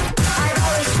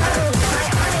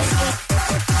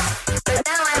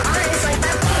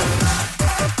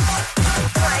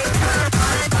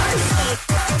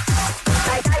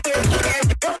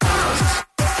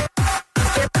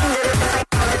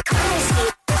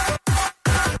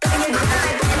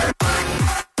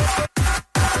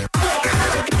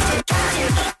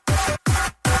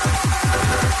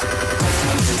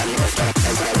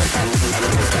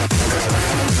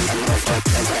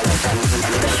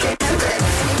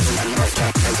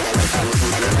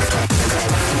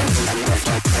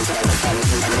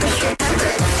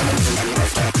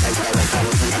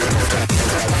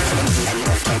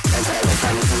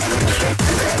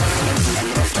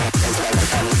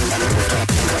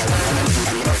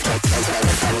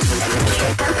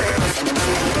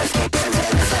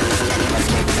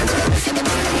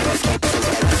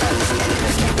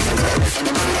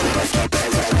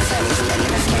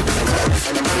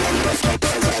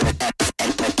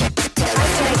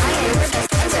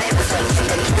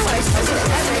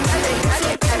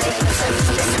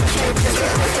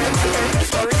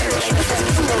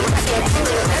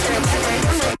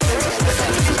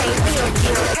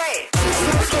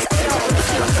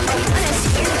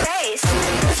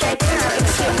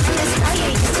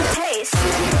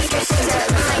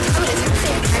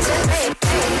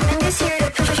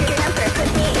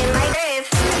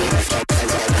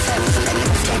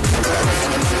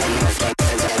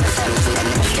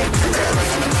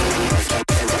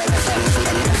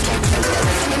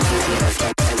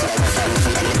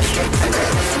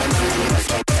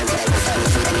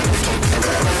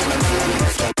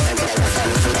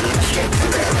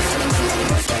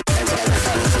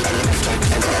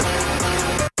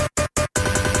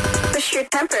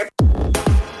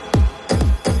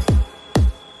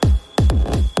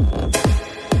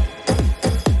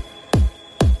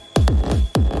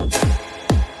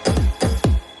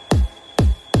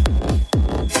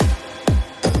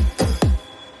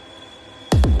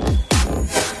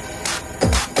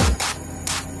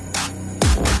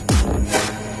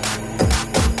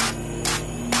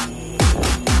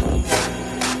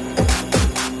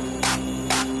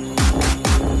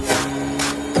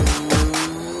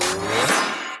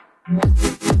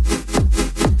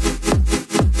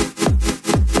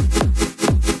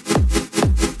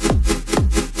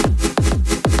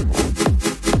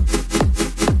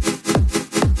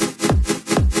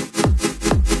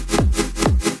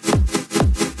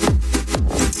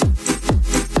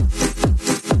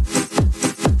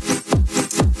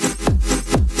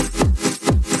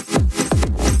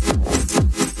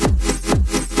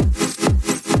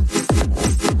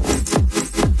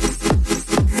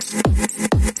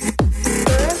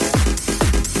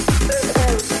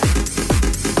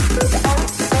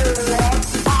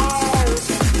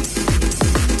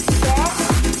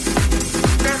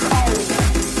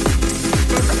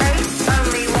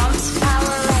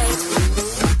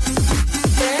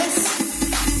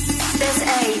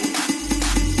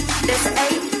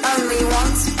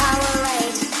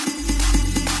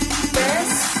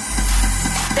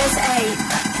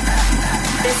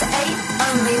 This ape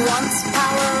only wants